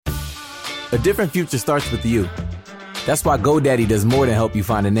A different future starts with you. That's why GoDaddy does more than help you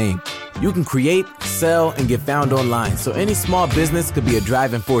find a name. You can create, sell, and get found online, so any small business could be a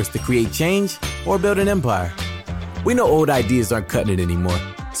driving force to create change or build an empire. We know old ideas aren't cutting it anymore,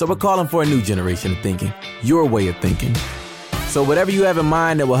 so we're calling for a new generation of thinking, your way of thinking. So whatever you have in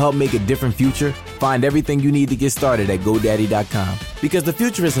mind that will help make a different future, find everything you need to get started at GoDaddy.com. Because the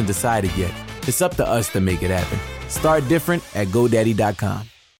future isn't decided yet. It's up to us to make it happen. Start different at GoDaddy.com.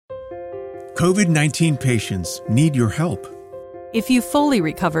 COVID-19 patients need your help. If you've fully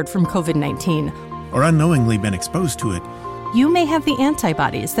recovered from COVID-19 or unknowingly been exposed to it, you may have the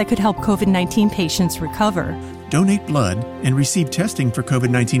antibodies that could help COVID-19 patients recover. Donate blood and receive testing for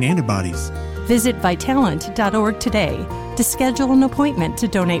COVID-19 antibodies. Visit Vitalant.org today to schedule an appointment to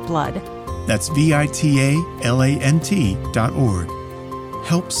donate blood. That's Vitalant.org.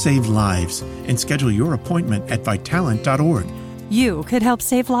 Help save lives and schedule your appointment at Vitalant.org. You could help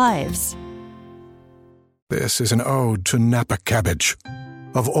save lives. This is an ode to Napa cabbage.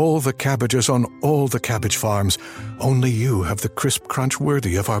 Of all the cabbages on all the cabbage farms, only you have the crisp crunch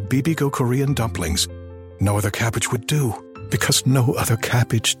worthy of our Bibigo Korean dumplings. No other cabbage would do, because no other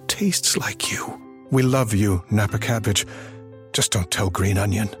cabbage tastes like you. We love you, Napa cabbage. Just don't tell Green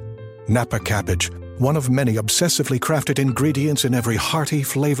Onion. Napa cabbage, one of many obsessively crafted ingredients in every hearty,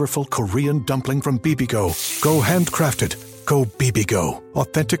 flavorful Korean dumpling from Bibigo. Go handcrafted. Go Bibigo.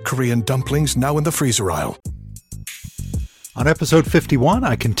 Authentic Korean dumplings now in the freezer aisle. On episode 51,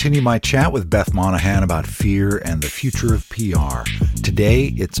 I continue my chat with Beth Monahan about fear and the future of PR. Today,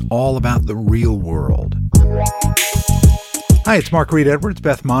 it's all about the real world. Hi, it's Mark Reed Edwards.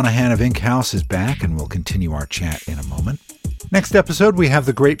 Beth Monahan of Ink House is back, and we'll continue our chat in a moment. Next episode, we have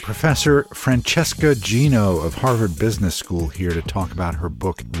the great Professor Francesca Gino of Harvard Business School here to talk about her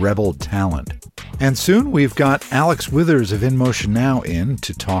book, Rebel Talent. And soon, we've got Alex Withers of InMotion Now in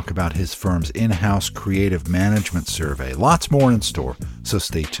to talk about his firm's in-house creative management survey. Lots more in store, so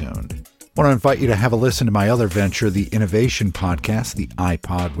stay tuned. I want to invite you to have a listen to my other venture, the Innovation Podcast, the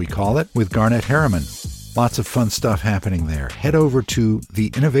iPod we call it, with Garnet Harriman. Lots of fun stuff happening there. Head over to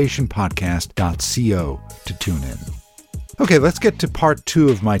theinnovationpodcast.co to tune in. Okay, let's get to part 2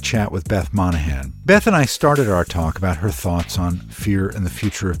 of my chat with Beth Monahan. Beth and I started our talk about her thoughts on fear and the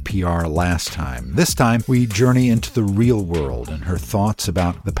future of PR last time. This time, we journey into the real world and her thoughts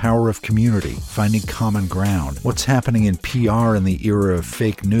about the power of community, finding common ground, what's happening in PR in the era of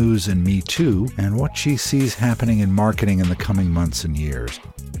fake news and Me Too, and what she sees happening in marketing in the coming months and years.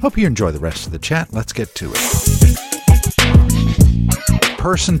 Hope you enjoy the rest of the chat. Let's get to it.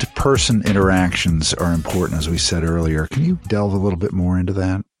 Person-to-person interactions are important, as we said earlier. Can you delve a little bit more into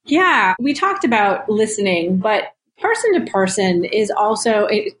that? Yeah, we talked about listening, but person-to-person is also,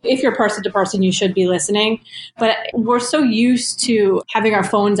 if you're person-to-person, you should be listening. But we're so used to having our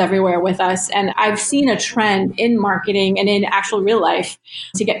phones everywhere with us. And I've seen a trend in marketing and in actual real life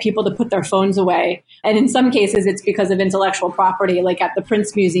to get people to put their phones away. And in some cases, it's because of intellectual property, like at the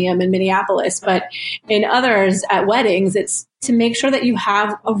Prince Museum in Minneapolis. But in others, at weddings, it's to make sure that you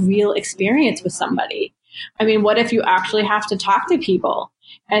have a real experience with somebody. I mean, what if you actually have to talk to people?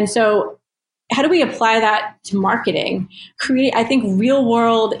 And so how do we apply that to marketing? I think real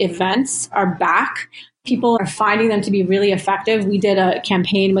world events are back. People are finding them to be really effective. We did a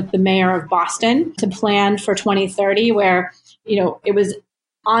campaign with the mayor of Boston to plan for 2030 where, it was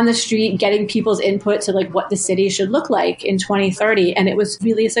on the street getting people's input to like what the city should look like in 2030. And it was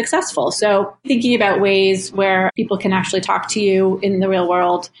really successful. So thinking about ways where people can actually talk to you in the real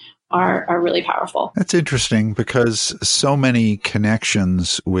world are really powerful. That's interesting because so many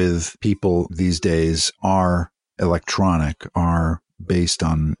connections with people these days are electronic, are based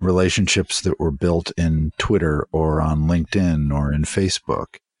on relationships that were built in Twitter or on LinkedIn or in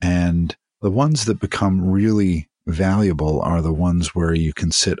Facebook. And the ones that become really valuable are the ones where you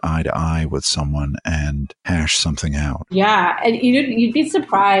can sit eye to eye with someone and hash something out. Yeah. And you'd be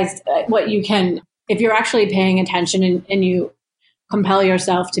surprised at what you can, if you're actually paying attention and you compel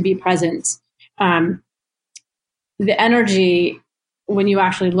yourself to be present. The energy, when you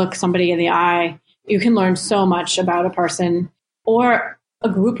actually look somebody in the eye, you can learn so much about a person or a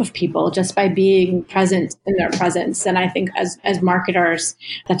group of people just by being present in their presence. And I think as marketers,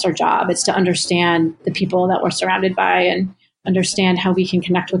 that's our job. It's to understand the people that we're surrounded by and understand how we can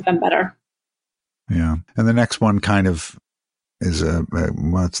connect with them better. Yeah. And the next one kind of is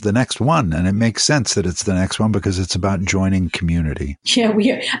it's the next one. And it makes sense that it's the next one because it's about joining community. Yeah,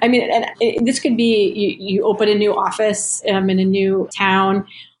 this could be you open a new office in a new town,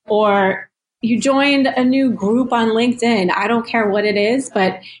 or you joined a new group on LinkedIn. I don't care what it is,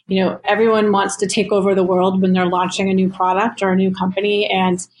 but everyone wants to take over the world when they're launching a new product or a new company,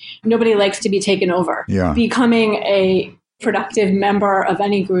 and nobody likes to be taken over. Yeah. Becoming a productive member of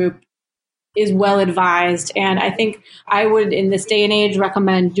any group is well advised. And I think I would, in this day and age,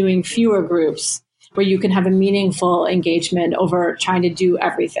 recommend doing fewer groups where you can have a meaningful engagement over trying to do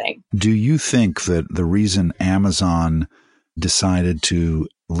everything. Do you think that the reason Amazon decided to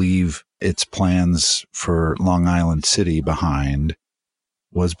leave its plans for Long Island City behind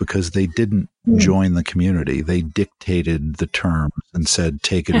was because they didn't join the community? They dictated the terms and said,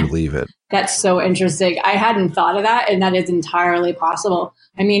 take it or leave it. That's so interesting. I hadn't thought of that, and that is entirely possible.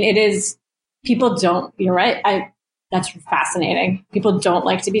 I mean, it is, people don't, you're right. That's fascinating. People don't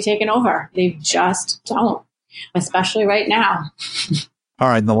like to be taken over. They just don't, especially right now. All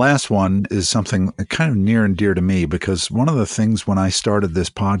right. And the last one is something kind of near and dear to me, because one of the things when I started this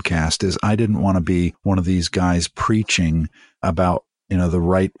podcast is I didn't want to be one of these guys preaching about, the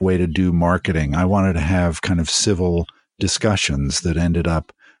right way to do marketing. I wanted to have kind of civil discussions that ended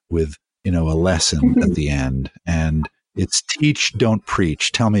up with, a lesson at the end. And it's teach, don't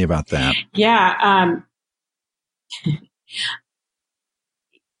preach. Tell me about that. Yeah.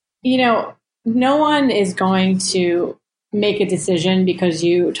 No one is going to make a decision because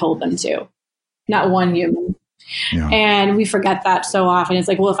you told them to. Not one human. Yeah. And we forget that so often. It's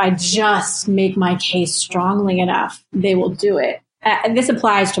like, well, if I just make my case strongly enough, they will do it. And this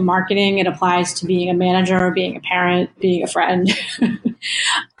applies to marketing. It applies to being a manager, being a parent, being a friend.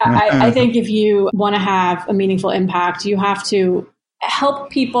 I think if you want to have a meaningful impact, you have to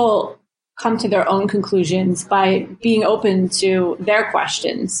help people come to their own conclusions by being open to their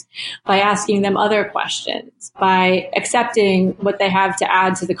questions, by asking them other questions, by accepting what they have to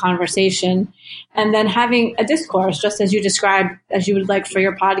add to the conversation, and then having a discourse, just as you described, as you would like for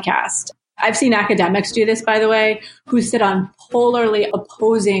your podcast. I've seen academics do this, by the way, who sit on polarly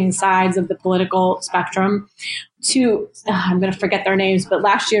opposing sides of the political spectrum. I'm going to forget their names, but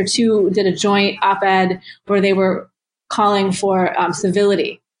last year, two did a joint op-ed where they were calling for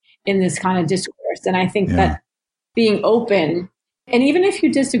civility in this kind of discourse. And I think that being open, and even if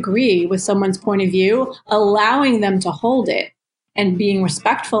you disagree with someone's point of view, allowing them to hold it and being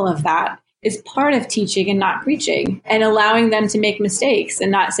respectful of that is part of teaching and not preaching, and allowing them to make mistakes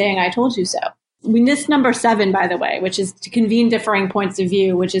and not saying, I told you so. We missed number 7, by the way, which is to convene differing points of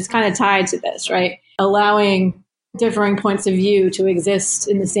view, which is kind of tied to this, right? Allowing differing points of view to exist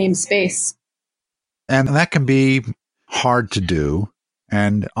in the same space. And that can be hard to do.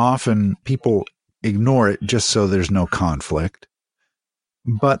 And often people ignore it just so there's no conflict.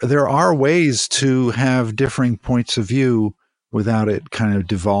 But there are ways to have differing points of view without it kind of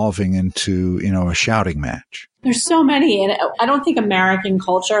devolving into, a shouting match. There's so many. And I don't think American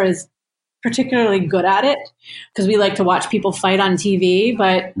culture is particularly good at it, because we like to watch people fight on TV,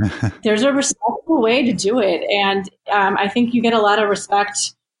 but there's a respectful way to do it. And I think you get a lot of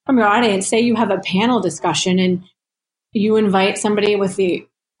respect from your audience. Say you have a panel discussion and you invite somebody with the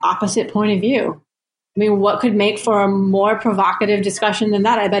opposite point of view. I mean, what could make for a more provocative discussion than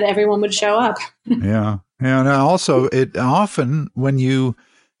that? I bet everyone would show up. Yeah. And also, it often, when you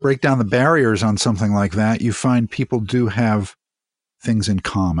break down the barriers on something like that, you find people do have things in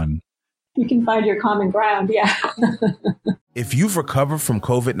common. You can find your common ground, yeah. If you've recovered from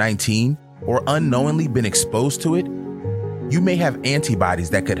COVID-19 or unknowingly been exposed to it, you may have antibodies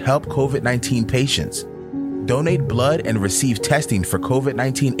that could help COVID-19 patients. Donate blood and receive testing for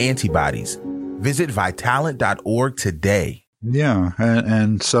COVID-19 antibodies. Visit Vitalant.org today. Yeah.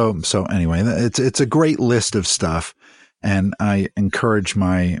 And so anyway, it's a great list of stuff. And I encourage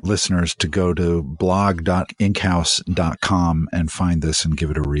my listeners to go to blog.inkhouse.com and find this and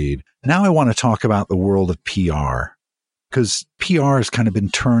give it a read. Now I want to talk about the world of PR, because PR has kind of been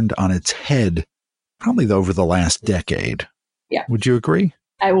turned on its head probably over the last decade. Yeah. Would you agree?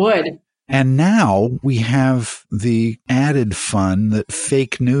 I would. And now we have the added fun that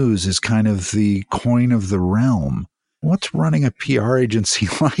fake news is kind of the coin of the realm. What's running a PR agency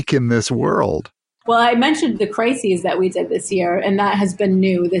like in this world? Well, I mentioned the crises that we did this year, and that has been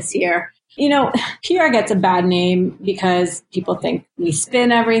new this year. PR gets a bad name because people think we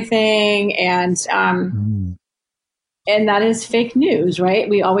spin everything, and that is fake news, right?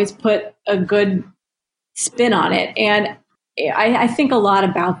 We always put a good spin on it. And I think a lot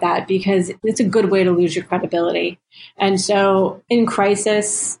about that because it's a good way to lose your credibility. And so in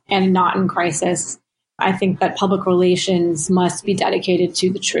crisis and not in crisis, I think that public relations must be dedicated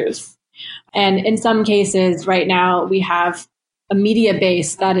to the truth. And in some cases right now, we have a media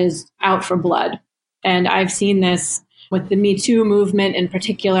base that is out for blood. And I've seen this with the Me Too movement in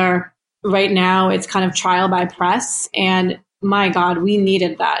particular. right now it's kind of trial by press. And my God, we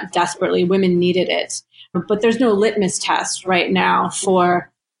needed that desperately. Women needed it. But there's no litmus test right now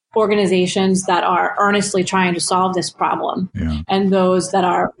for organizations that are earnestly trying to solve this problem and those that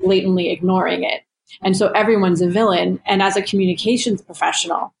are blatantly ignoring it. And so everyone's a villain. And as a communications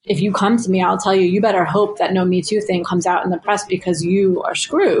professional, if you come to me, I'll tell you, you better hope that no Me Too thing comes out in the press because you are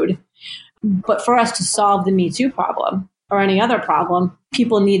screwed. But for us to solve the Me Too problem or any other problem,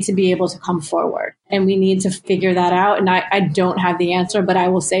 people need to be able to come forward. And we need to figure that out. And I don't have the answer, but I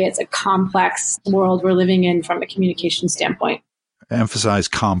will say it's a complex world we're living in from a communication standpoint. Emphasize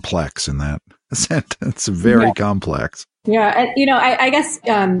complex in that sentence. Very complex. Yeah. And, I guess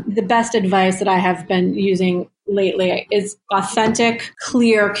the best advice that I have been using lately is authentic,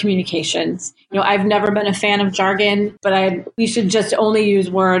 clear communications. I've never been a fan of jargon, but we should just only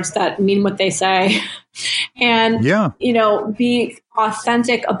use words that mean what they say. And, be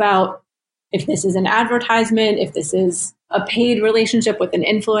authentic about if this is an advertisement, if this is a paid relationship with an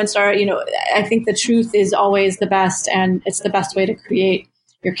influencer. I think the truth is always the best, and it's the best way to create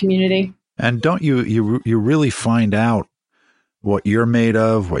your community. And don't you really find out what you're made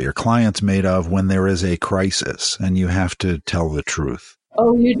of, what your client's made of when there is a crisis and you have to tell the truth.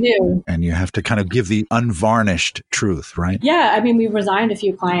 Oh, you do. And you have to kind of give the unvarnished truth, right? Yeah. we've resigned a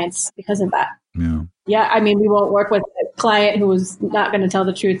few clients because of that. Yeah. Yeah. we won't work with a client who is not going to tell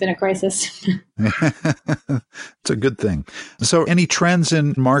the truth in a crisis. It's a good thing. So any trends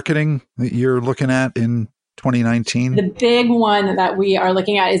in marketing that you're looking at in 2019? The big one that we are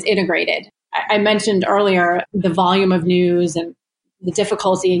looking at is integrated. I mentioned earlier the volume of news and the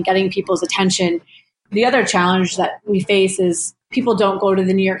difficulty in getting people's attention. The other challenge that we face is people don't go to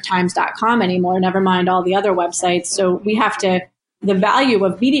the NewYorkTimes.com anymore, never mind all the other websites. So we have to, the value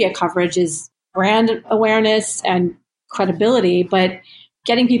of media coverage is brand awareness and credibility, but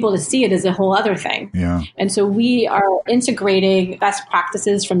getting people to see it is a whole other thing. Yeah. And so we are integrating best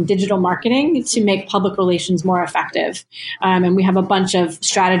practices from digital marketing to make public relations more effective. And we have a bunch of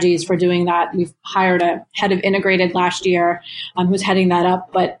strategies for doing that. We've hired a head of integrated last year who's heading that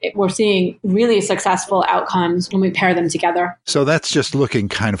up, but we're seeing really successful outcomes when we pair them together. So that's just looking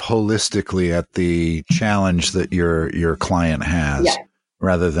kind of holistically at the challenge that your client has. Yeah.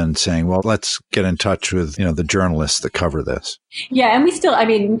 Rather than saying, well, let's get in touch with, the journalists that cover this. Yeah. And we still,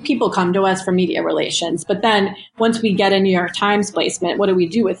 people come to us for media relations, but then once we get a New York Times placement, what do we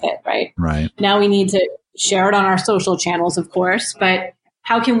do with it? Right. Right. Now we need to share it on our social channels, of course, but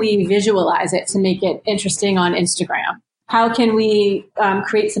how can we visualize it to make it interesting on Instagram? How can we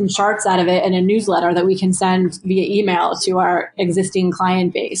create some charts out of it in a newsletter that we can send via email to our existing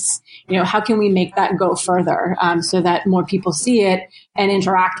client base? How can we make that go further so that more people see it and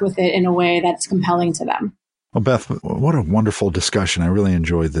interact with it in a way that's compelling to them? Well, Beth, what a wonderful discussion. I really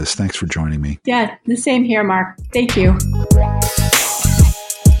enjoyed this. Thanks for joining me. Yeah, the same here, Mark. Thank you.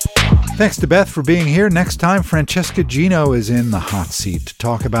 Thanks to Beth for being here. Next time, Francesca Gino is in the hot seat to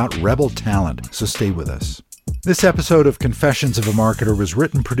talk about Rebel Talent, so stay with us. This episode of Confessions of a Marketer was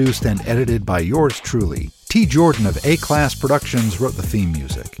written, produced, and edited by yours truly. T. Jordan of A-Class Productions wrote the theme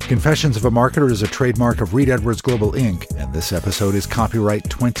music. Confessions of a Marketer is a trademark of Reed Edwards Global Inc., and this episode is copyright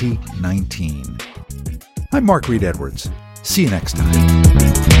 2019. I'm Mark Reed Edwards. See you next time.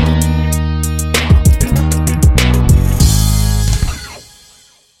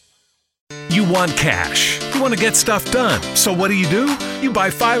 You want cash. You want to get stuff done. So what do? You buy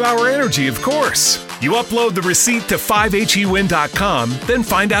 5-Hour Energy, of course. You upload the receipt to 5HEWin.com, then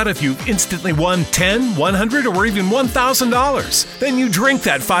find out if you instantly won $10, $100, or even $1,000. Then you drink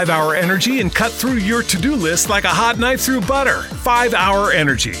that 5-Hour Energy and cut through your to-do list like a hot knife through butter. 5-Hour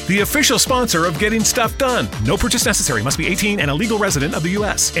Energy, the official sponsor of Getting Stuff Done. No purchase necessary. Must be 18 and a legal resident of the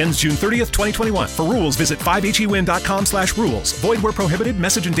U.S. Ends June 30th, 2021. For rules, visit 5HEWin.com/rules. Void where prohibited.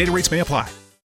 Message and data rates may apply.